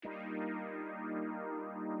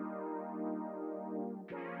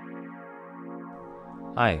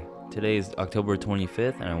Hi, today is October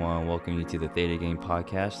 25th, and I want to welcome you to the Theta Gang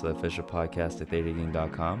Podcast, the official podcast at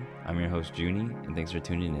thetagang.com. I'm your host, Junie, and thanks for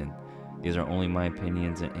tuning in. These are only my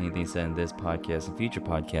opinions, and anything said in this podcast and future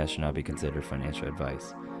podcasts should not be considered financial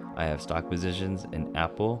advice. I have stock positions in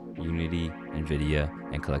Apple, Unity, Nvidia,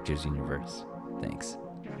 and Collectors Universe. Thanks.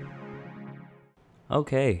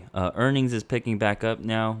 Okay, earnings is picking back up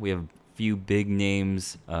now. We have a few big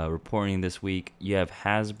names reporting this week. You have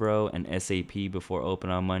Hasbro and SAP before open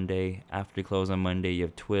on Monday. After close on Monday, you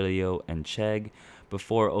have Twilio and Chegg.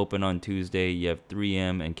 Before open on Tuesday, you have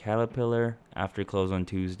 3M and Caterpillar. After close on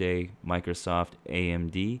Tuesday, Microsoft,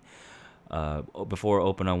 AMD. Before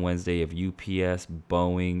open on Wednesday, you have UPS,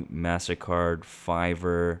 Boeing, MasterCard,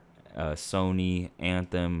 Fiverr, Sony,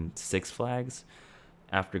 Anthem, Six Flags.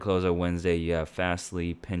 After close on Wednesday, you have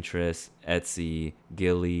Fastly, Pinterest, Etsy,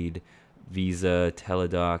 Gilead, Visa,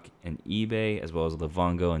 Teladoc, and eBay, as well as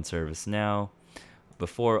Livongo and ServiceNow.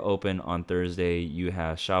 Before open on Thursday, you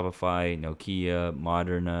have Shopify, Nokia,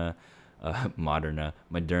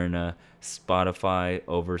 Moderna, Spotify,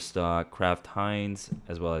 Overstock, Kraft Heinz,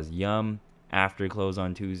 as well as Yum. After close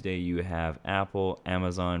on Tuesday, you have Apple,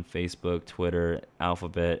 Amazon, Facebook, Twitter,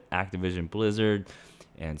 Alphabet, Activision Blizzard,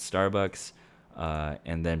 and Starbucks.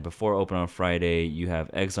 And then before open on Friday, you have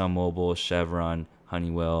ExxonMobil, Chevron,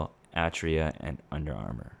 Honeywell, Atria, and Under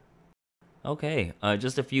Armour. Okay,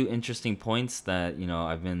 just a few interesting points that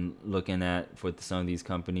I've been looking at for some of these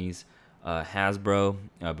companies. Hasbro,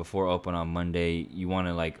 before open on Monday, you want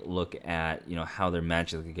to look at how their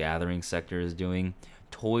Magic the Gathering sector is doing.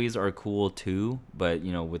 Toys are cool too, but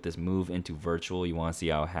with this move into virtual, you want to see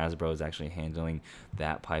how Hasbro is actually handling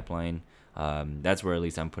that pipeline. That's where at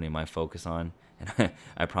least I'm putting my focus on, and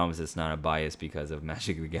I promise it's not a bias because of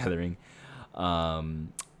Magic the Gathering.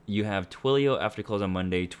 You have Twilio after close on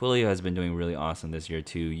Monday. Twilio has been doing really awesome this year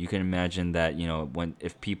too. You can imagine that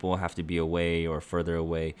if people have to be away or further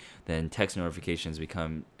away, then text notifications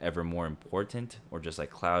become ever more important, or just like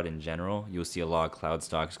cloud in general. You'll see a lot of cloud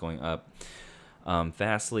stocks going up.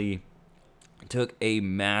 Fastly took a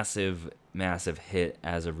massive hit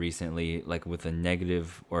as of recently, like with a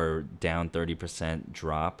negative or down 30%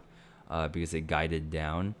 drop, because it guided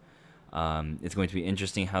down. It's going to be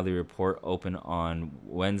interesting how they report open on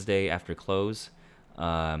Wednesday after close,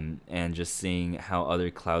 and just seeing how other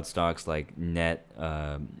cloud stocks like Net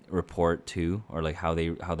report too, or like how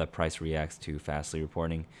that price reacts to Fastly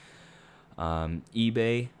reporting.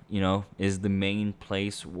 eBay, is the main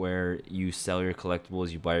place where you sell your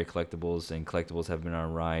collectibles, you buy your collectibles, and collectibles have been on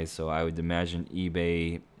a rise. So I would imagine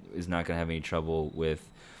eBay is not going to have any trouble with,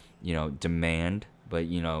 demand. But,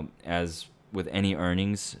 as with any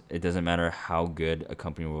earnings, it doesn't matter how good a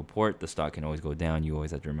company will report, the stock can always go down. You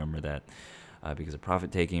always have to remember that, because of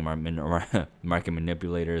profit taking, market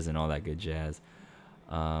manipulators, and all that good jazz.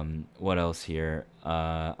 What else here?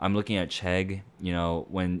 I'm looking at Chegg.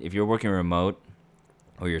 If you're working remote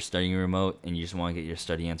or you're studying remote and you just want to get your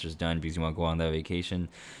study answers done because you want to go on that vacation,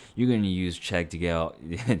 you're going to use Chegg to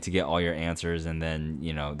get to get all your answers. And then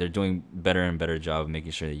they're doing better and better job of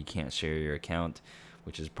making sure that you can't share your account,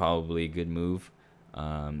 which is probably a good move.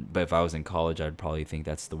 But if I was in college, I'd probably think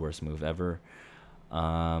that's the worst move ever.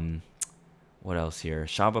 What else here?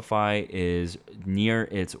 Shopify is near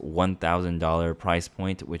its $1,000 price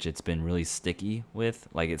point, which it's been really sticky with.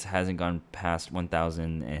 Like, it hasn't gone past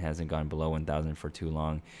 1,000 and it hasn't gone below 1,000 for too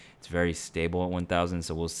long. It's very stable at 1,000,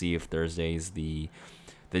 so we'll see if Thursday's the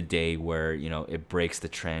day where it breaks the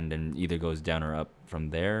trend and either goes down or up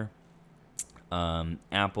from there.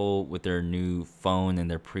 Apple with their new phone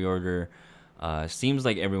and their pre-order. Seems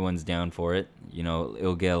like everyone's down for it.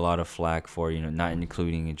 It'll get a lot of flack for, not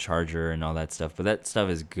including a charger and all that stuff. But that stuff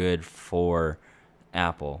is good for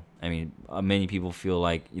Apple. I mean, many people feel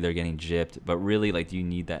like they're getting gypped. But really, do you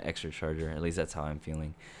need that extra charger? At least that's how I'm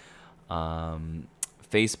feeling.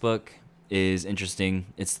 Facebook is interesting.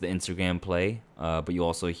 It's the Instagram play. But you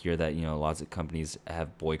also hear that, lots of companies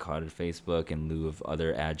have boycotted Facebook in lieu of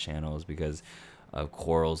other ad channels because of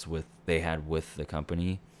quarrels they had with the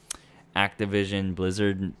company. Activision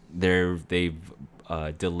Blizzard, they've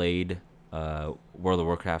delayed World of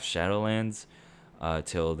Warcraft Shadowlands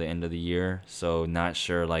till the end of the year, so not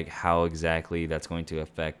sure how exactly that's going to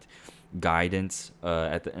affect guidance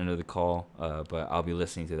at the end of the call, but I'll be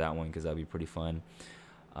listening to that one because that'll be pretty fun.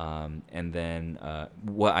 And then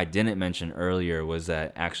what I didn't mention earlier was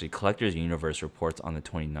that actually Collectors Universe reports on the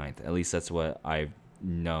 29th. At least that's what I've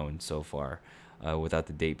known so far. Without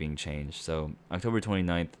the date being changed. So October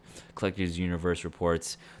 29th, Collectors Universe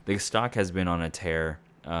reports the stock has been on a tear,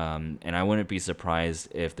 and I wouldn't be surprised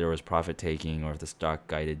if there was profit taking or if the stock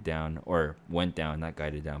guided down or went down, not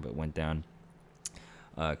guided down, but went down.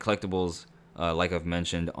 Collectibles, like I've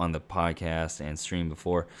mentioned on the podcast and stream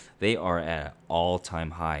before, they are at an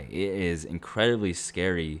all-time high. It is incredibly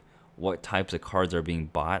scary what types of cards are being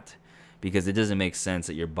bought, because it doesn't make sense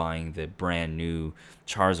that you're buying the brand new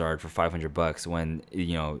Charizard for $500 when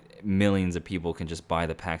millions of people can just buy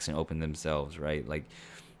the packs and open themselves, right? Like,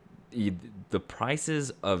 the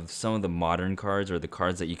prices of some of the modern cards, or the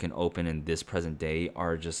cards that you can open in this present day,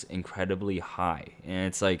 are just incredibly high. And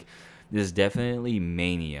it's like, there's definitely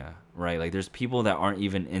mania, right? Like, there's people that aren't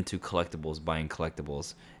even into collectibles buying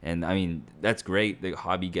collectibles. And I mean, that's great. The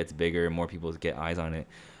hobby gets bigger and more people get eyes on it,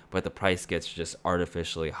 but the price gets just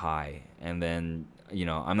artificially high. And then,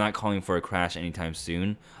 I'm not calling for a crash anytime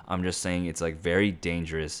soon. I'm just saying it's like very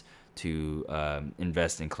dangerous to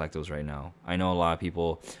invest in collectibles right now. I know a lot of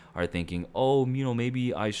people are thinking, oh,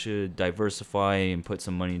 maybe I should diversify and put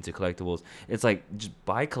some money into collectibles. It's like, just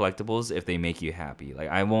buy collectibles if they make you happy. Like,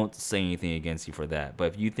 I won't say anything against you for that.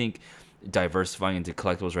 But if you think diversifying into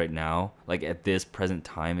collectibles right now, like at this present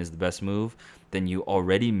time, is the best move, then you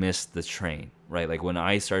already missed the train, right? Like, when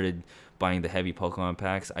I started buying the heavy Pokemon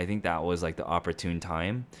packs, I think that was like the opportune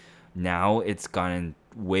time. Now it's gotten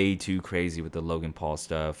way too crazy with the Logan Paul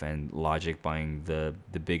stuff and Logic buying the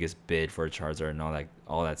biggest bid for a Charizard and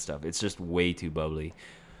all that stuff. It's just way too bubbly.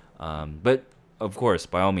 But of course,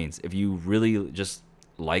 by all means, if you really just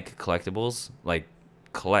like collectibles, like,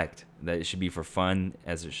 collect. That it should be for fun,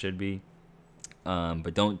 as it should be.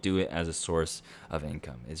 But don't do it as a source of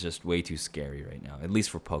income. It's just way too scary right now, at least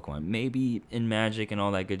for Pokemon. Maybe in Magic and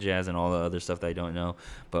all that good jazz and all the other stuff that I don't know.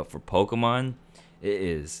 But for Pokemon, it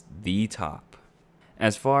is the top.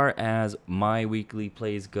 As far as my weekly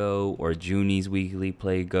plays go, or Junie's weekly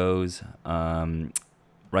play goes,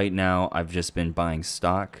 right now I've just been buying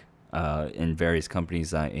stock in various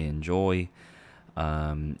companies I enjoy.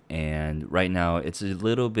 And right now it's a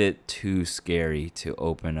little bit too scary to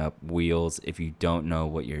open up wheels if you don't know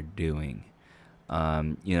what you're doing.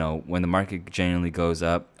 When the market generally goes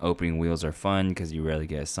up, opening wheels are fun because you rarely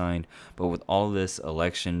get assigned. But with all this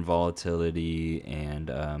election volatility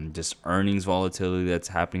and just earnings volatility that's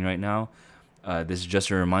happening right now, this is just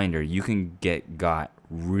a reminder. You can get got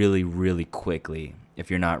really, really quickly if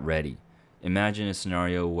you're not ready. Imagine a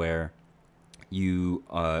scenario where you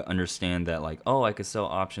understand that, like, oh, I could sell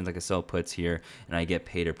options, I could sell puts here, and I get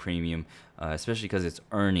paid a premium, especially because it's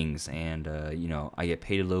earnings, and I get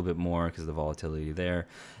paid a little bit more because of the volatility there.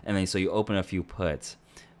 And then so you open a few puts,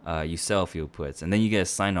 you sell a few puts, and then you get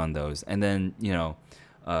assigned on those, and then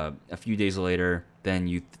a few days later, then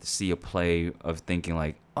you see a play of thinking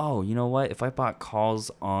like, oh, you know what? If I bought calls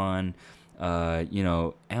on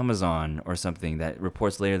Amazon or something that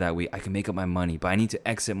reports later that week, I can make up my money, but I need to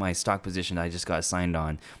exit my stock position that I just got assigned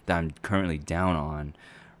on that I'm currently down on,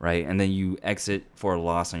 right? And then you exit for a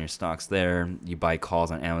loss on your stocks there. You buy calls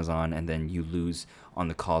on Amazon, and then you lose on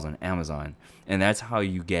the calls on Amazon. And that's how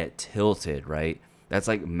you get tilted, right? That's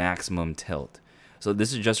like maximum tilt. So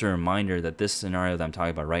this is just a reminder that this scenario that I'm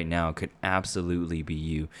talking about right now could absolutely be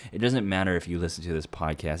you. It doesn't matter if you listen to this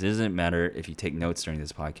podcast. It doesn't matter if you take notes during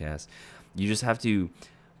this podcast. You just have to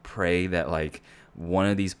pray that, like, one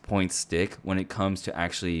of these points stick when it comes to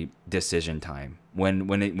actually decision time.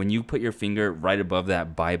 When you put your finger right above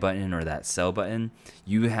that buy button or that sell button,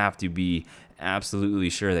 you have to be absolutely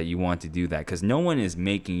sure that you want to do that, because no one is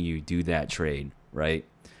making you do that trade, right?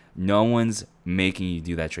 No one's making you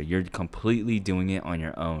do that trade. You're completely doing it on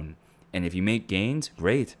your own. And if you make gains,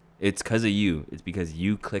 great. It's because of you. It's because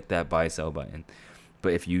you click that buy sell button.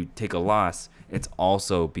 But if you take a loss, it's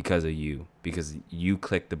also because of you, because you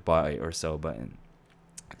click the buy or sell button.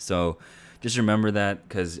 So just remember that,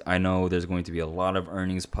 because I know there's going to be a lot of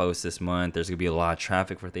earnings posts this month. There's going to be a lot of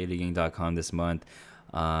traffic for ThetaGang.com this month.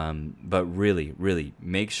 But really, really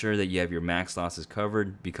make sure that you have your max losses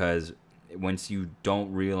covered, because once you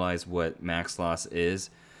don't realize what max loss is,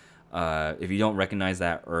 if you don't recognize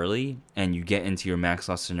that early and you get into your max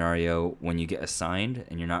loss scenario when you get assigned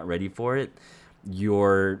and you're not ready for it,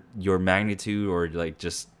 your magnitude, or like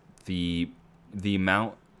just the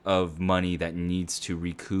amount of money that needs to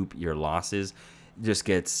recoup your losses, just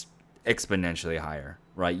gets exponentially higher,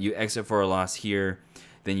 right? You exit for a loss here,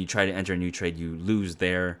 then you try to enter a new trade, you lose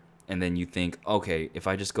there, and then you think, okay, if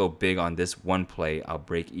I just go big on this one play, I'll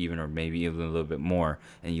break even, or maybe even a little bit more,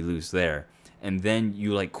 and you lose there. And then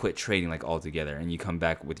you like quit trading like altogether, and you come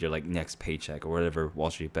back with your like next paycheck, or whatever Wall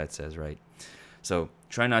Street Bet says, right? So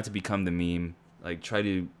try not to become the meme. Like, try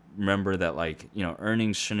to remember that, like,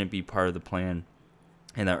 earnings shouldn't be part of the plan,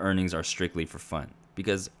 and that earnings are strictly for fun,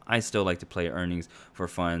 because I still like to play earnings for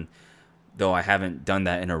fun. though I haven't done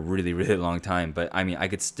that in a really, really long time. But I mean, I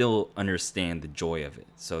could still understand the joy of it.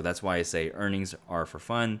 So that's why I say earnings are for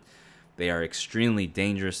fun. They are extremely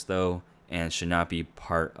dangerous, though, and should not be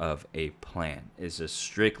part of a plan. It's just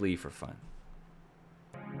strictly for fun.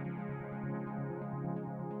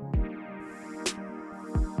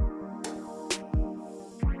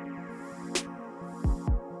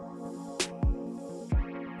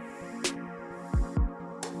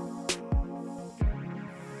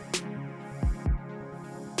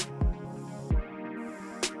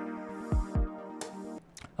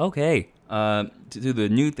 Okay, to the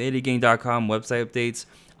new ThetaGain.com website updates,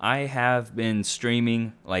 I have been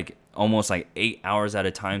streaming like almost like 8 hours at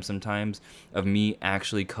a time sometimes of me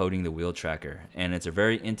actually coding the wheel tracker. And it's a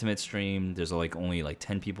very intimate stream. There's like only like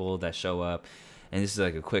 10 people that show up. And this is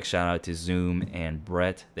like a quick shout out to Zoom and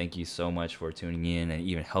Brett. Thank you so much for tuning in and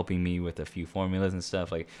even helping me with a few formulas and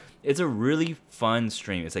stuff. Like, it's a really fun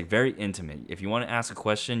stream. It's like very intimate. If you want to ask a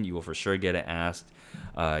question, you will for sure get it asked.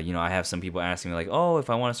 I have some people asking me like, oh, if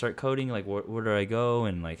I want to start coding, like where do I go?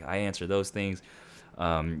 And like I answer those things.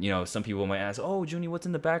 Some people might ask, oh, Junie, what's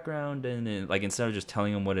in the background? And then, like, instead of just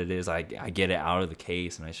telling them what it is, I get it out of the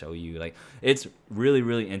case and I show you. Like, it's really,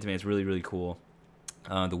 really intimate. It's really, really cool.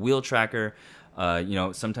 The wheel tracker,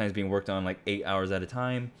 sometimes being worked on like 8 hours at a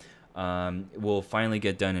time, will finally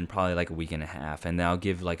get done in probably like a week and a half. And then I'll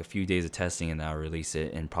give like a few days of testing and then I'll release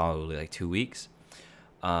it in probably like 2 weeks.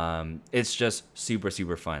 It's just super,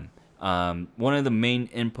 super fun. One of the main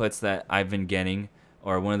inputs that I've been getting,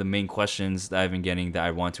 or one of the main questions that I've been getting that I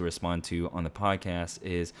want to respond to on the podcast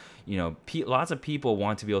is, lots of people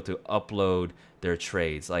want to be able to upload their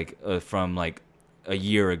trades, like from like a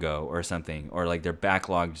year ago or something, or like their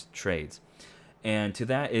backlogged trades. And to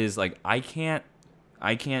that is like, I can't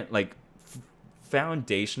like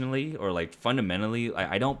foundationally or like fundamentally,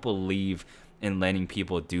 I don't believe in letting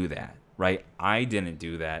people do that, right? I didn't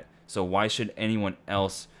do that. So why should anyone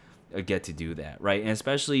else get to do that, right? And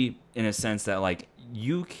especially in a sense that like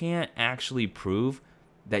you can't actually prove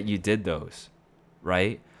that you did those,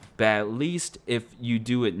 right? But at least if you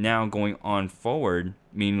do it now going on forward,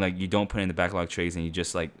 meaning like you don't put in the backlog trades and you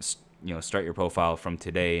just like start your profile from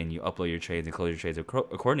today and you upload your trades and close your trades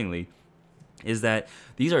accordingly, is that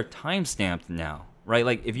these are time stamped now, right?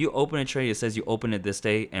 Like if you open a trade, it says you open it this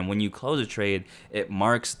day, and when you close a trade, it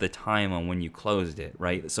marks the time on when you closed it,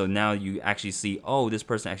 right? So now you actually see, oh, this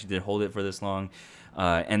person actually did hold it for this long,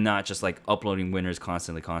 and not just like uploading winners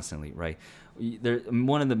constantly, right?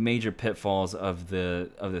 One of the major pitfalls of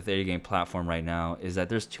the ThetaGain platform right now is that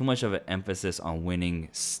there's too much of an emphasis on winning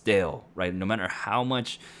still, right? No matter how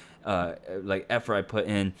much like effort I put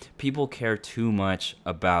in, people care too much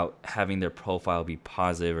about having their profile be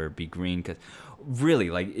positive or be green, because really,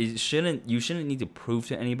 like, you shouldn't need to prove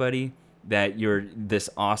to anybody that you're this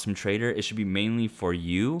awesome trader. It should be mainly for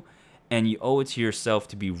you, and you owe it to yourself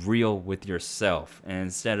to be real with yourself. And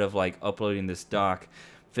instead of like uploading this doc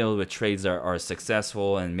filled with trades that are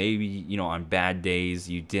successful, and maybe on bad days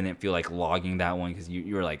you didn't feel like logging that one because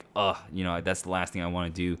you were like, that's the last thing I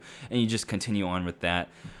want to do, and you just continue on with that.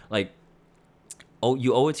 Like,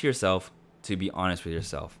 you owe it to yourself to be honest with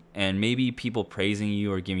yourself. And maybe people praising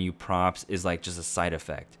you or giving you props is like just a side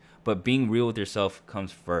effect, but being real with yourself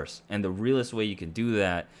comes first. And the realest way you can do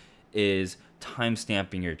that is time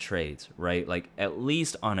stamping your trades, right? Like, at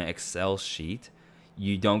least on an Excel sheet,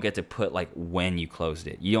 you don't get to put like when you closed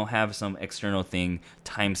it. You don't have some external thing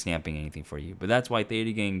time stamping anything for you. But that's why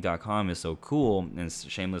ThetaGain.com is so cool, and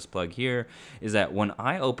shameless plug here, is that when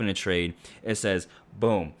I open a trade, it says,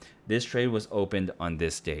 boom, this trade was opened on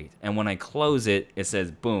this date. And when I close it, it says,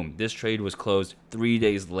 boom, this trade was closed 3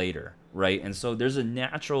 days later, right? And so there's a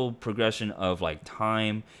natural progression of like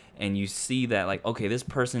time, and you see that like, okay, this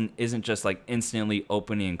person isn't just like instantly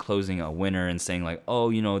opening and closing a winner and saying like,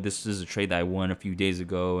 oh, this is a trade that I won a few days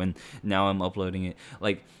ago and now I'm uploading it.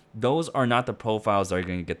 Like, those are not the profiles that are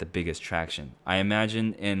going to get the biggest traction. I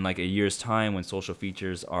imagine in like a year's time, when social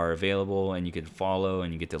features are available and you can follow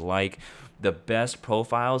and you get to like, the best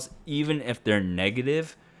profiles, even if they're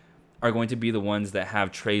negative, are going to be the ones that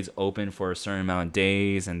have trades open for a certain amount of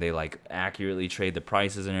days, and they like accurately trade the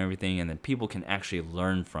prices and everything, and then people can actually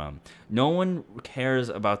learn from. No one cares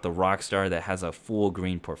about the rock star that has a full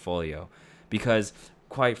green portfolio, because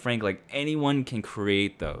quite frankly, like, anyone can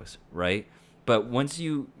create those, right? But once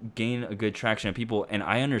you gain a good traction of people, and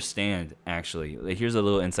I understand, actually, like, here's a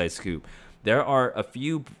little inside scoop. There are a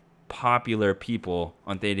few popular people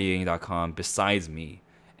on ThetaGain.com besides me.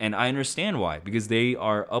 And I understand why, because they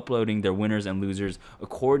are uploading their winners and losers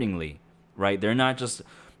accordingly, right? They're not just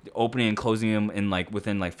opening and closing them in like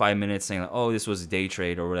within like 5 minutes saying like, oh, this was a day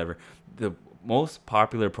trade or whatever. The most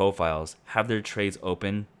popular profiles have their trades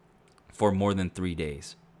open for more than 3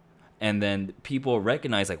 days. And then people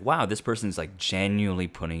recognize like, wow, this person's like genuinely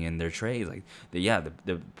putting in their trades. Like,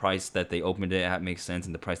 the price that they opened it at makes sense,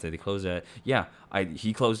 and the price that they closed it at,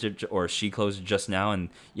 he closed it or she closed it just now, and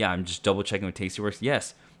I'm just double checking with Tastyworks.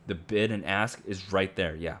 Yes, the bid and ask is right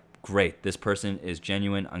there. Yeah, great. This person is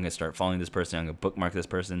genuine. I'm gonna start following this person. I'm gonna bookmark this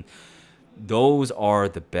person. Those are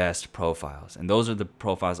the best profiles, and those are the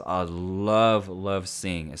profiles I love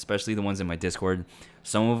seeing, especially the ones in my Discord.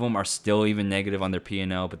 Some of them are still even negative on their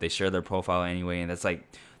P&L, but they share their profile anyway, and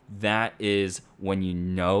that is when you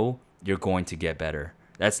know you're going to get better.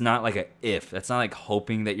 That's not like a if. That's not like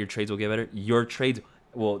hoping that your trades will get better. Your trades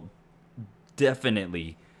will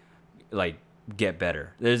definitely like get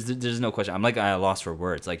better. There's no question. I'm like at a loss for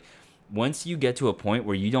words. Like, once you get to a point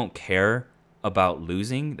where you don't care about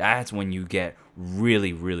losing, that's when you get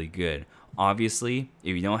really, really good. Obviously,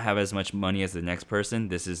 if you don't have as much money as the next person,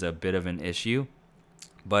 this is a bit of an issue.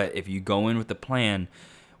 But if you go in with the plan,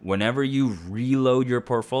 whenever you reload your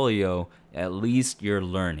portfolio, at least you're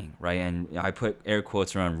learning, right? And I put air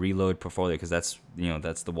quotes around reload portfolio because that's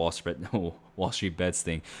the Wall Street Bets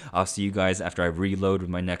thing. I'll see you guys after I reload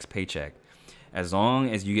with my next paycheck. As long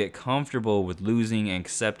as you get comfortable with losing and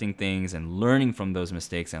accepting things and learning from those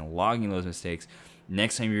mistakes and logging those mistakes,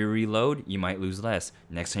 next time you reload, you might lose less.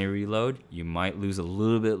 Next time you reload, you might lose a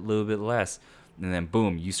little bit less. And then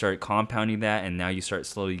boom, you start compounding that, and now you start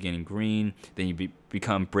slowly getting green. Then you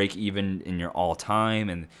become break even in your all time,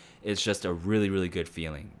 and it's just a really, really good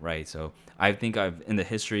feeling, right? So I think in the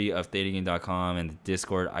history of ThetaGain.com and the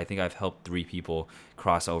Discord, I think I've helped 3 people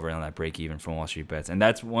cross over on that break even from Wall Street Bets, and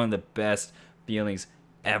that's one of the best feelings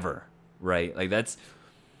ever, right? Like that's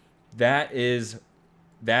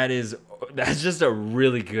just a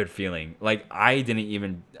really good feeling. Like I didn't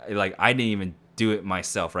even do it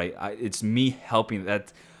myself, right? It's me helping.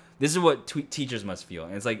 This is what teachers must feel,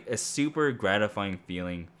 and it's like a super gratifying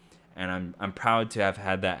feeling, and I'm proud to have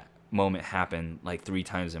had that moment happen like 3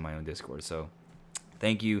 times in my own Discord. So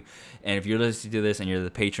thank you. And if you're listening to this and you're the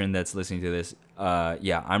patron that's listening to this,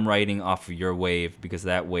 I'm riding off of your wave, because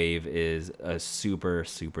that wave is a super,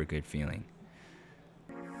 super good feeling.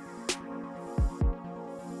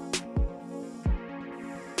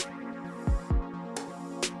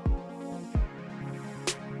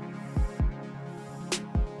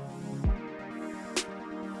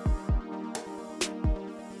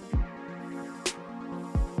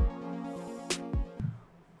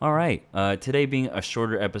 All right. Today being a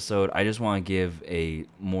shorter episode, I just want to give a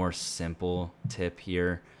more simple tip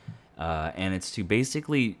here. And it's to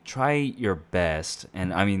basically try your best.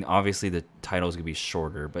 And I mean, obviously the title is going to be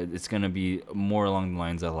shorter, but it's going to be more along the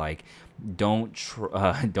lines of like, don't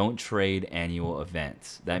trade annual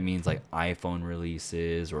events. That means like iPhone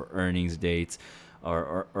releases or earnings dates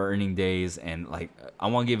or earning days. And like, I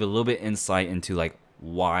want to give a little bit insight into like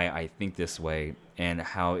why I think this way and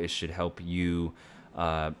how it should help you,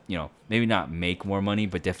 maybe not make more money,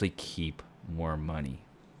 but definitely keep more money.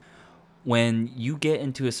 When you get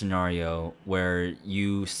into a scenario where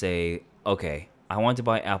you say, okay, I want to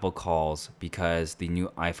buy Apple calls because the new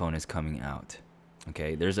iPhone is coming out.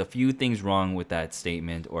 Okay, there's a few things wrong with that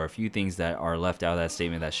statement, or a few things that are left out of that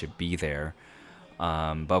statement that should be there.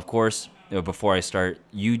 But of course, before I start,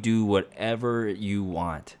 you do whatever you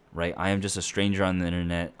want, right? I am just a stranger on the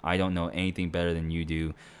internet. I don't know anything better than you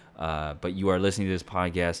do. But you are listening to this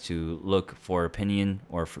podcast to look for opinion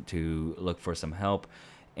or to look for some help.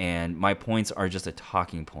 And my points are just a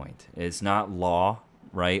talking point. It's not law,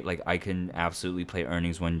 right? Like I can absolutely play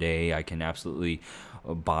earnings one day. I can absolutely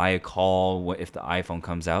buy a call if the iPhone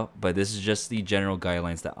comes out. But this is just the general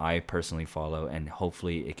guidelines that I personally follow, and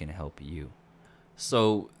hopefully it can help you.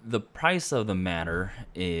 So the price of the matter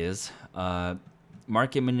is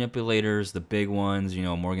market manipulators, the big ones,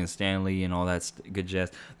 Morgan Stanley and all that good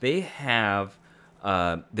jazz. They have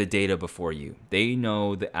the data before you. They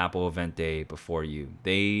know the Apple event day before you.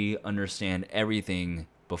 They understand everything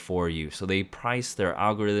before you. So they price their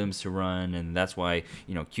algorithms to run, and that's why,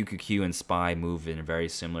 QQQ and SPY move in a very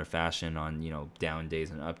similar fashion on, down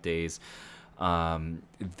days and up days.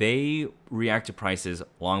 They react to prices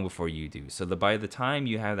long before you do. So by the time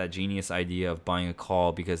you have that genius idea of buying a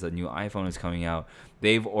call because the new iPhone is coming out,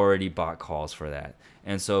 they've already bought calls for that.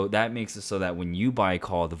 And so that makes it so that when you buy a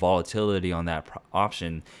call, the volatility on that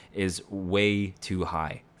option is way too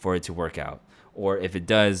high for it to work out. Or if it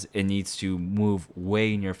does, it needs to move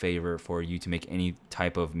way in your favor for you to make any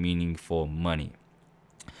type of meaningful money.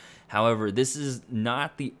 However, this is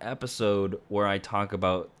not the episode where I talk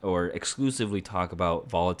about or exclusively talk about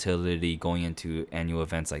volatility going into annual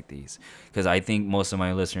events like these. Because I think most of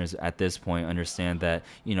my listeners at this point understand that,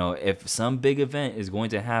 if some big event is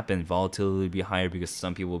going to happen, volatility will be higher because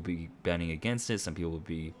some people will be betting against it, some people will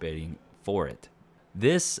be betting for it.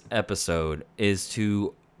 This episode is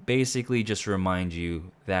to basically just remind you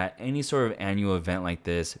that any sort of annual event like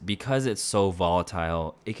this, because it's so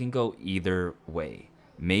volatile, it can go either way.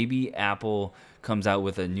 Maybe Apple comes out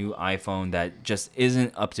with a new iPhone that just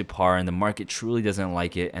isn't up to par and the market truly doesn't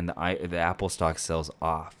like it, and the Apple stock sells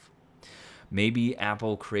off. Maybe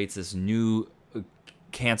Apple creates this new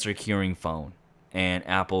cancer curing phone and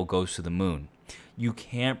Apple goes to the moon. You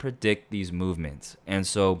can't predict these movements. And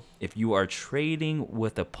so if you are trading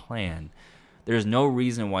with a plan, there's no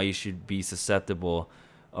reason why you should be susceptible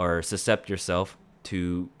or suscept yourself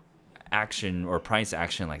to action or price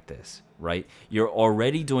action like this, right? You're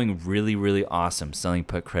already doing really, really awesome selling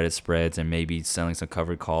put credit spreads and maybe selling some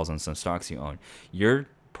covered calls on some stocks you own. Your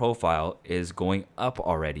profile is going up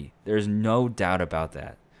already. There's no doubt about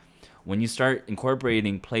that. When you start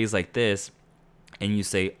incorporating plays like this and you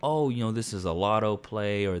say, oh, this is a lotto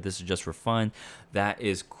play or this is just for fun, that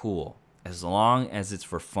is cool as long as it's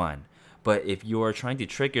for fun. But if you are trying to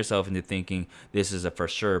trick yourself into thinking this is a for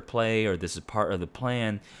sure play or this is part of the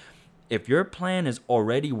plan, if your plan is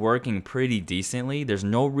already working pretty decently, there's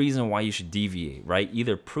no reason why you should deviate, right?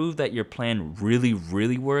 Either prove that your plan really,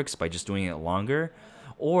 really works by just doing it longer,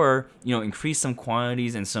 or increase some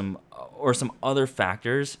quantities and some other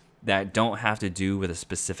factors that don't have to do with a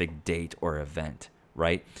specific date or event,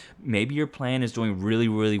 right? Maybe your plan is doing really,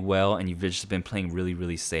 really well and you've just been playing really,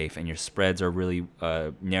 really safe and your spreads are really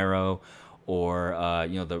narrow, or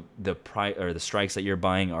the strikes that you're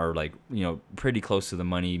buying are pretty close to the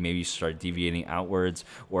money. Maybe you start deviating outwards,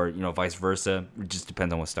 or vice versa. It just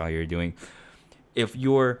depends on what style you're doing. If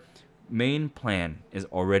your main plan is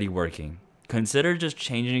already working, consider just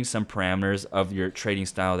changing some parameters of your trading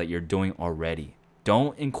style that you're doing already.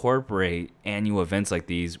 Don't incorporate annual events like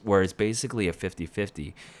these where it's basically a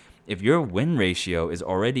 50-50. If your win ratio is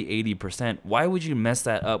already 80%, why would you mess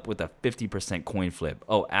that up with a 50% coin flip?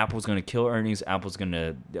 Oh, Apple's going to kill earnings. Apple's going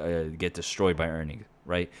to get destroyed by earnings,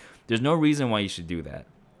 right? There's no reason why you should do that.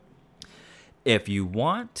 If you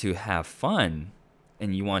want to have fun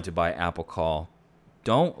and you want to buy Apple Call,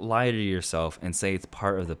 don't lie to yourself and say it's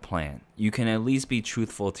part of the plan. You can at least be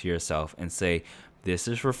truthful to yourself and say, this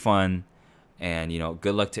is for fun. And,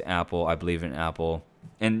 good luck to Apple. I believe in Apple.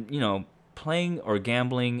 And, playing or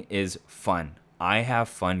gambling is fun. I have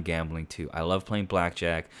fun gambling too. I love playing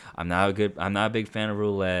blackjack. I'm not a big fan of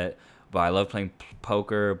roulette, but I love playing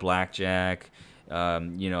poker, blackjack.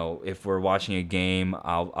 If we're watching a game,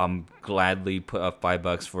 I'm gladly put up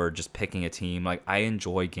 $5 for just picking a team. Like, I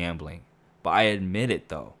enjoy gambling, but I admit it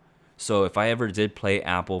though. So if I ever did play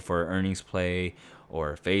Apple for earnings play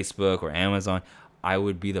or Facebook or Amazon, I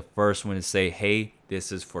would be the first one to say, hey,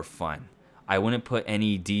 this is for fun. I wouldn't put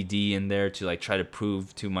any DD in there to try to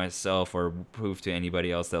prove to myself or prove to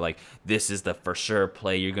anybody else that this is the for sure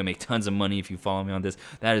play. You're going to make tons of money if you follow me on this.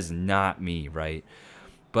 That is not me, right?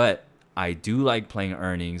 But I do like playing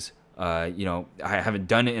earnings. I haven't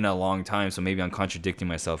done it in a long time, so maybe I'm contradicting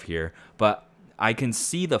myself here. But I can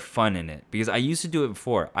see the fun in it because I used to do it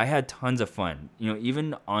before. I had tons of fun.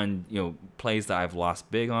 Even on plays that I've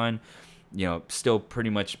lost big on, still pretty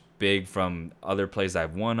much big from other plays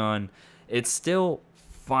I've won on. It's still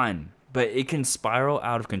fun, but it can spiral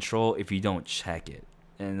out of control if you don't check it.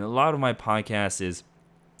 And a lot of my podcast is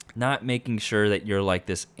not making sure that you're like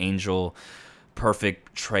this angel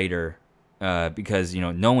perfect trader, because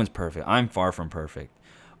no one's perfect. I'm far from perfect.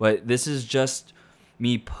 But this is just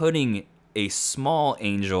me putting a small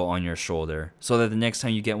angel on your shoulder so that the next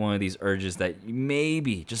time you get one of these urges that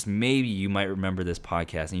maybe, just maybe, you might remember this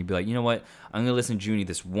podcast and you'd be like, you know what? I'm going to listen to Junie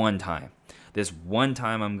this one time. This one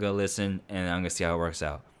time I'm going to listen and I'm going to see how it works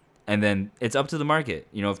out. And then it's up to the market.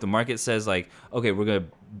 If the market says okay, we're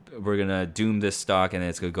going to doom this stock and then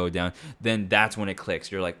it's going to go down, then that's when it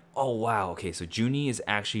clicks. You're like, oh, wow. Okay, so Junie is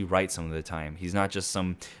actually right some of the time. He's not just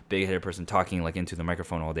some big-headed person talking into the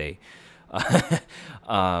microphone all day.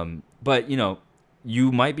 But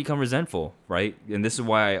you might become resentful, right? And this is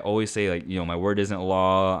why I always say my word isn't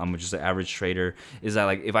law. I'm just an average trader. Is that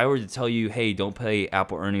if I were to tell you, hey, don't pay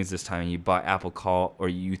Apple earnings this time, and you bought Apple Call, or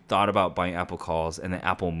you thought about buying Apple Calls and then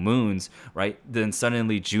Apple Moons, right? Then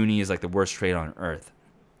suddenly Junie is the worst trade on earth.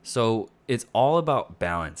 So it's all about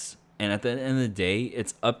balance. And at the end of the day,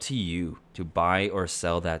 it's up to you to buy or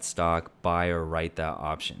sell that stock, buy or write that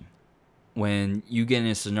option. when you get in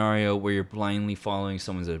a scenario where you're blindly following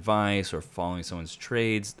someone's advice or following someone's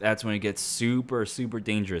trades, that's when it gets super, super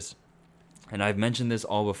dangerous. And I've mentioned this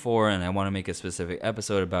all before, and I want to make a specific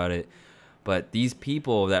episode about it. But these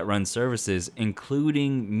people that run services,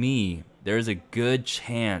 including me, there's a good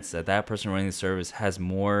chance that that person running the service has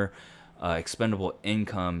more expendable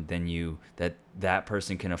income than you, that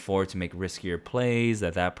person can afford to make riskier plays,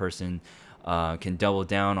 that person can double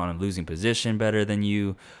down on a losing position better than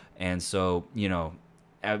you. And so,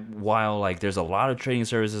 while like there's a lot of trading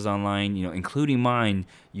services online, including mine,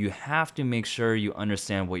 you have to make sure you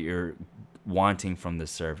understand what you're wanting from the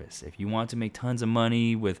service. If you want to make tons of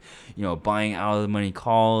money with, buying out of the money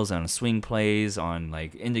calls on swing plays, on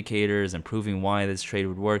like indicators and proving why this trade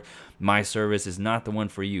would work, my service is not the one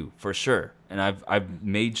for you, for sure. And I've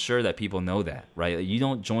made sure that people know that, right? Like, you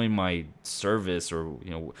don't join my service, or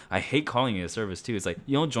I hate calling it a service too. It's like,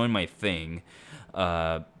 you don't join my thing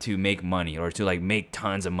to make money or to like make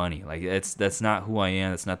tons of money. Like, that's not who I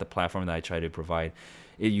am. That's not the platform that I try to provide.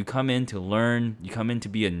 You come in to learn. You come in to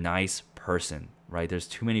be a nice person, right? There's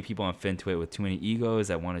too many people on FinTwit with too many egos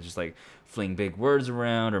that want to just like fling big words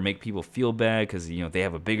around or make people feel bad because they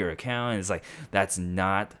have a bigger account. And it's like, that's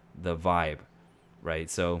not the vibe,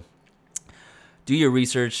 right? So do your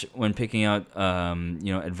research when picking out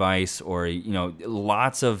advice, or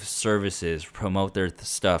lots of services promote their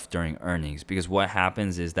stuff during earnings, because what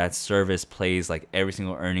happens is that service plays like every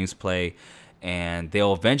single earnings play, and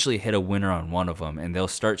they'll eventually hit a winner on one of them, and they'll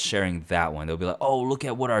start sharing that one. They'll be like, oh, look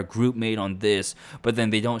at what our group made on this, but then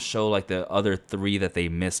they don't show like the other three that they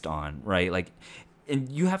missed on, right? Like, and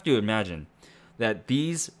you have to imagine that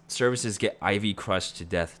these services get IV crushed to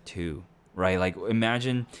death too, right? Like,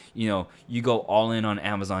 imagine, you go all in on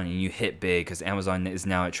Amazon and you hit big because Amazon is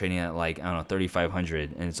now trading at like, I don't know,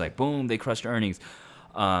 3,500, and it's like, boom, they crushed earnings.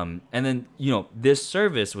 And then, this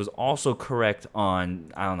service was also correct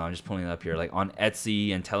on, I don't know, I'm just pulling it up here, like on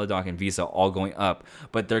Etsy and Teladoc and Visa all going up,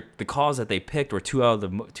 but the calls that they picked were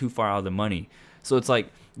too far out of the money. So it's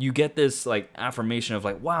like, you get this like affirmation of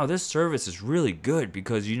like, wow, this service is really good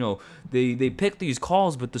because, they picked these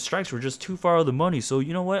calls, but the strikes were just too far out of the money. So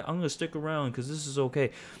you know what? I'm going to stick around because this is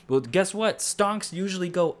okay. But guess what? Stocks usually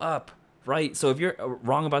go up, right? So if you're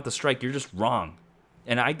wrong about the strike, you're just wrong.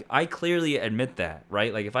 And I clearly admit that,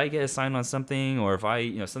 right? Like, if I get assigned on something, or if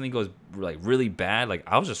I, something goes like really bad, like,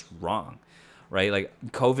 I was just wrong, right? Like,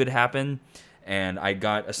 COVID happened and I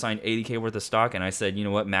got assigned 80K worth of stock, and I said, you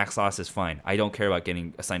know what, max loss is fine. I don't care about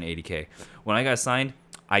getting assigned 80K. When I got assigned,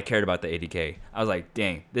 I cared about the 80K. I was like,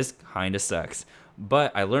 dang, this kind of sucks.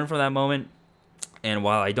 But I learned from that moment, and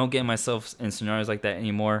while I don't get myself in scenarios like that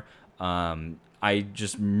anymore, I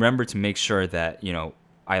just remember to make sure that,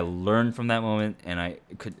 I learned from that moment, and I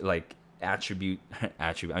could like attribute.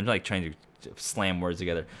 I'm like trying to slam words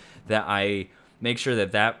together. That I make sure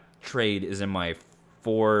that trade is in my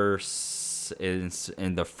is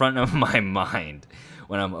in the front of my mind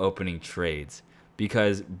when I'm opening trades.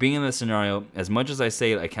 Because being in this scenario, as much as I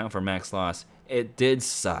say I count for max loss, it did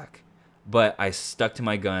suck. But I stuck to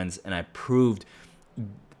my guns, and I proved.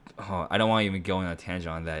 I don't want to even go on a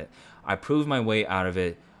tangent on that. I proved my way out of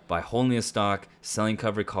it by holding the stock, selling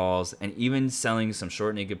covered calls, and even selling some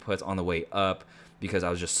short naked puts on the way up, because I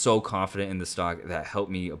was just so confident in the stock. That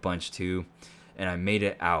helped me a bunch too. And I made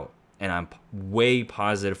it out. And I'm way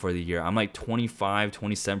positive for the year. I'm like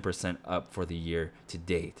 27% up for the year to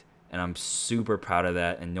date. And I'm super proud of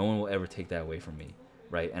that. And no one will ever take that away from me,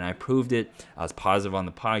 right? And I proved it. I was positive on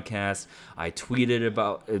the podcast. I tweeted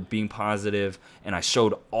about it being positive. And I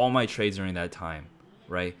showed all my trades during that time,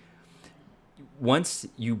 right? Once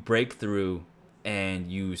you break through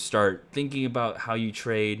and you start thinking about how you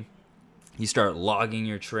trade, you start logging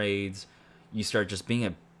your trades, you start just being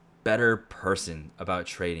a better person about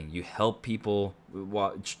trading. You help people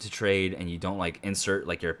to trade, and you don't like insert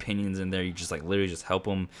like your opinions in there. You just like literally just help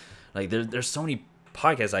them. Like, there's so many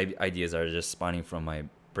podcast ideas that are just spawning from my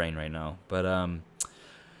brain right now. But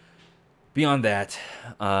beyond that,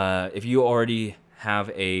 if you already have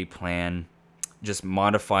a plan, just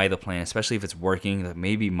modify the plan, especially if it's working.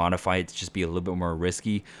 Maybe modify it to just be a little bit more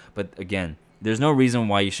risky. But again, there's no reason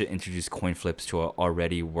why you should introduce coin flips to an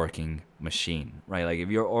already working machine, right? Like, if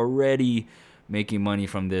you're already making money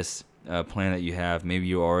from this plan that you have, maybe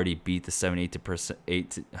you already beat the 7 to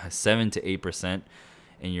 8%,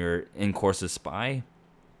 and you're in course of SPY.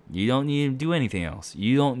 You don't need to do anything else.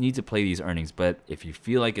 You don't need to play these earnings. But if you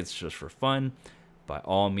feel like it's just for fun, by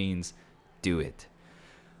all means, do it.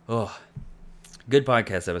 Oh, good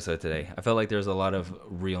podcast episode today. I felt like there's a lot of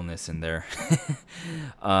realness in there.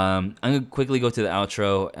 I'm going to quickly go to the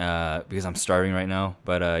outro because I'm starving right now.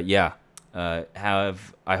 But yeah,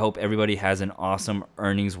 I hope everybody has an awesome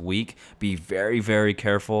earnings week. Be very, very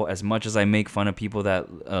careful. As much as I make fun of people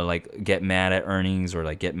that like get mad at earnings or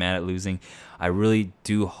like get mad at losing, I really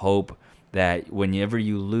do hope that whenever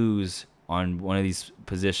you lose on one of these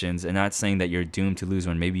positions, and not saying that you're doomed to lose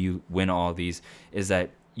when maybe you win all these, is that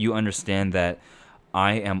you understand that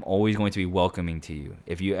I am always going to be welcoming to you.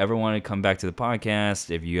 If you ever want to come back to the podcast,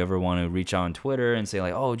 if you ever want to reach out on Twitter and say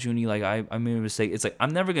like, "Oh, Junie, like I made a mistake," it's like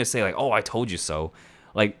I'm never gonna say like, "Oh, I told you so."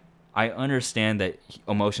 Like I understand that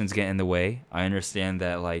emotions get in the way. I understand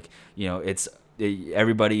that like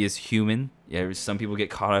everybody is human. Yeah, some people get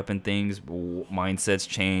caught up in things, mindsets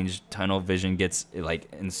change, tunnel vision gets like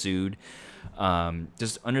ensued.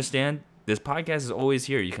 Just understand this podcast is always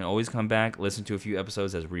here. You can always come back, listen to a few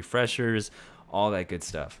episodes as refreshers, all that good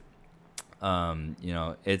stuff.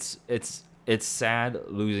 It's sad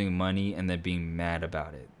losing money and then being mad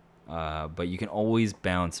about it. But you can always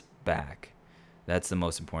bounce back. That's the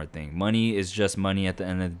most important thing. Money is just money at the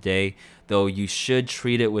end of the day, though you should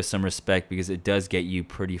treat it with some respect because it does get you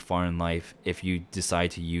pretty far in life if you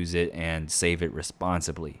decide to use it and save it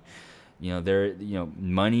responsibly.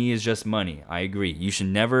 Money is just money. I agree. You should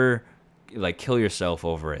never like kill yourself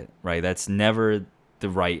over it, right? That's never the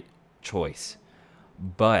right choice.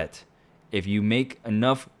 But if you make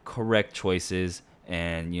enough correct choices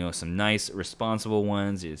and some nice responsible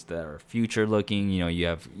ones is that are future looking, you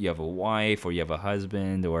have a wife or you have a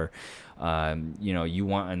husband or you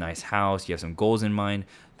want a nice house, you have some goals in mind,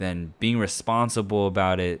 then being responsible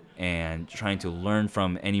about it and trying to learn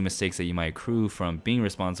from any mistakes that you might accrue from being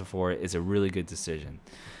responsible for it is a really good decision.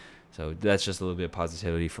 So that's just a little bit of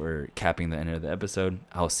positivity for capping the end of the episode.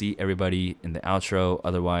 I'll see everybody in the outro.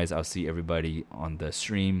 Otherwise, I'll see everybody on the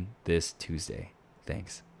stream this Tuesday.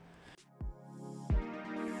 Thanks.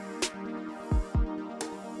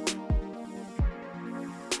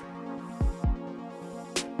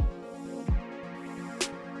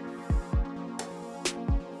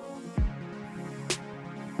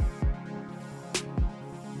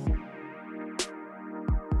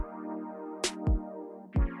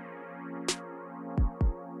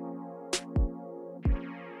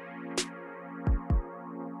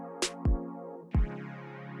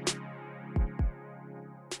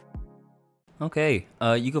 Okay,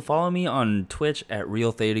 you can follow me on Twitch at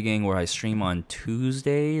Real Theta Gang, where I stream on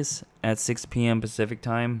Tuesdays at 6 p.m. Pacific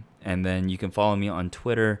time. And then you can follow me on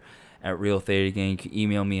Twitter at Real Theta Gang. You can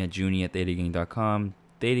email me at junie@thetagang.com.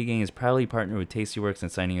 Theta Gang is proudly partnered with Tastyworks,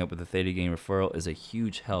 and signing up with a Theta Gang referral is a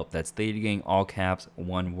huge help. That's Theta Gang, all caps,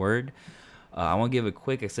 one word. I want to give a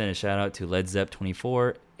quick extended shout out to Led Zepp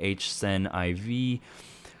 24, HSEN IV,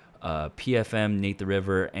 PFM, Nate the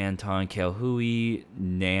River, Anton Calhui,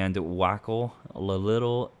 Nand Wackel, La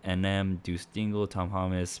Little, NM, Deuce Dingle, Tom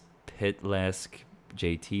Thomas, Pitlesk,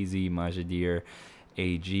 JTZ, Majadir,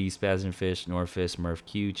 AG, Spasmfish, Norfish, Murph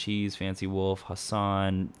Q, Cheese, Fancy Wolf,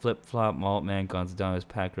 Hassan, Flip Flop, Maltman, Gonzadamas,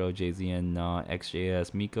 Pacro, JZN, Na,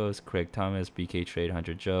 XJS, Mikos, Craig Thomas, BK Trade,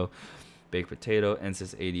 Hunter Joe, Baked Potato,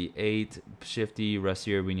 Ensis 88, Shifty,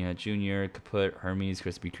 Rusty Urbina Jr., Kaput, Hermes,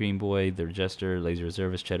 Krispy Kreme Boy, The Jester, Lazy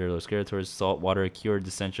Reservist, Cheddar, Los Scarators, Saltwater, Cured,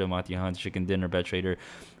 Dissentia, Mati Hans, Chicken Dinner, Bet Trader,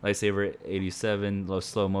 Lightsaber 87, Low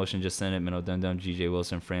Slow Motion, Just Send It, Minnow Dum Dum, GJ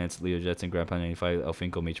Wilson, France, Leo Jetson, Grandpa 95,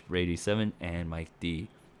 Elfinko, Mage 87, and Mike D.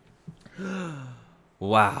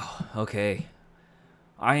 Wow, okay.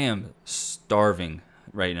 I am starving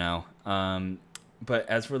right now. But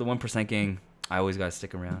as for the 1% gang, I always gotta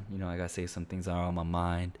stick around. I gotta say some things that are on my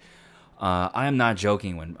mind. I am not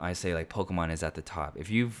joking when I say like Pokemon is at the top. If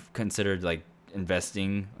you've considered like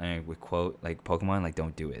investing, with quote like Pokemon, like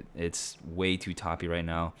don't do it. It's way too toppy right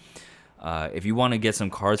now. If you want to get some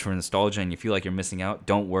cards for nostalgia and you feel like you're missing out,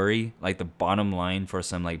 don't worry. Like the bottom line for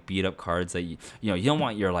some like beat up cards that you don't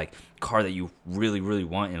want your like card that you really really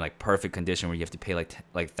want in like perfect condition where you have to pay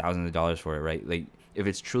like thousands of dollars for it, right? Like if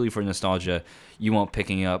it's truly for nostalgia, you won't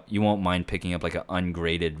mind picking up like an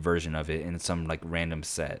ungraded version of it in some like random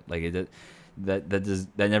set. Like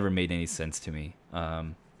that never made any sense to me.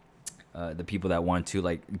 The people that want to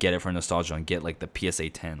like get it for nostalgia and get like the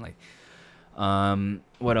PSA 10, like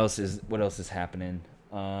what else is happening?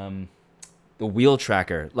 The wheel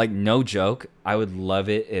tracker, like no joke, I would love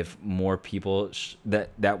it if more people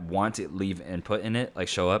that want to leave input in it like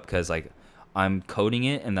show up, because like I'm coding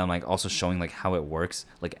it and I'm like also showing like how it works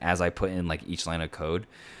like as I put in like each line of code.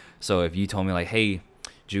 So if you told me like, hey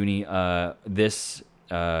Junie, this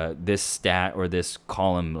stat or this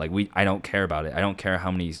column, like I don't care about it. I don't care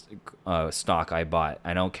how many stock I bought.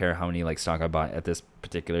 I don't care how many like stock I bought at this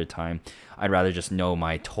particular time. I'd rather just know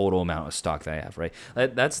my total amount of stock that I have, right?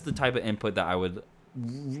 That's the type of input that I would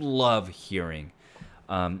love hearing.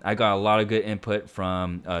 I got a lot of good input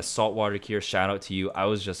from Saltwater Cure. Shout out to you. I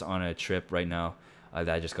was just on a trip right now that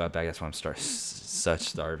I just got back. That's why I'm such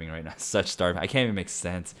starving right now. Such starving. I can't even make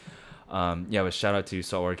sense. Yeah, but shout out to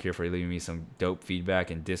Saltwater Cure for leaving me some dope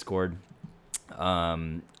feedback in Discord. Yeah,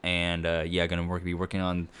 gonna be working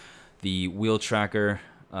on the wheel tracker.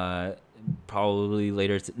 Probably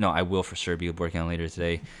later. No, I will for sure be working on later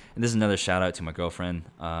today. And this is another shout out to my girlfriend.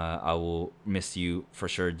 I will miss you for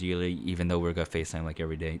sure dearly, even though we're gonna FaceTime like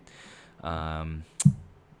every day.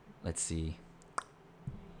 Let's see.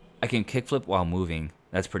 I can kickflip while moving.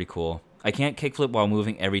 That's pretty cool. I can't kickflip while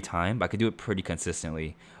moving every time, but I can do it pretty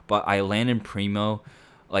consistently. But I land in primo,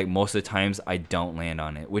 like most of the times I don't land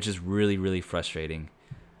on it, which is really, really frustrating.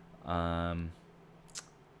 Let's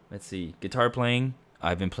see. Guitar playing.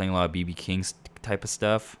 I've been playing a lot of BB King's type of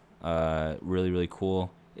stuff. Really, really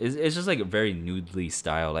cool. It's just like a very noodly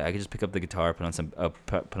style. Like I could just pick up the guitar, put on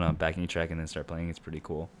a backing track, and then start playing. It's pretty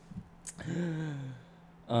cool.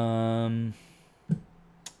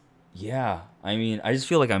 Yeah, I mean, I just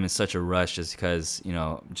feel like I'm in such a rush just because,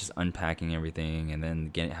 just unpacking everything and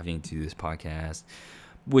then having to do this podcast,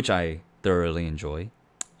 which I thoroughly enjoy.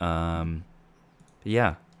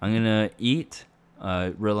 Yeah, I'm going to eat,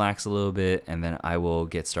 relax a little bit, and then I will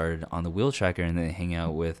get started on the wheel tracker and then hang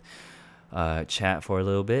out with chat for a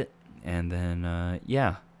little bit. And then,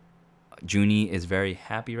 yeah, Junie is very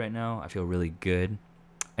happy right now. I feel really good.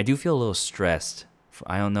 I do feel a little stressed.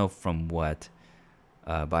 I don't know from what.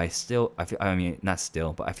 But I feel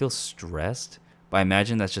stressed. But I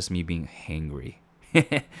imagine that's just me being hangry.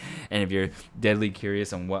 And if you're deadly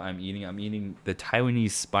curious on what I'm eating the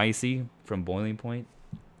Taiwanese spicy from Boiling Point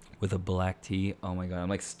with a black tea. Oh my god, I'm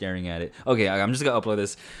like staring at it. Okay, I'm just gonna upload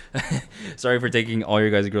this. Sorry for taking all your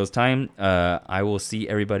guys' girls' time. I will see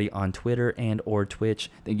everybody on Twitter and or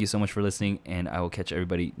Twitch. Thank you so much for listening, and I will catch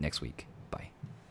everybody next week.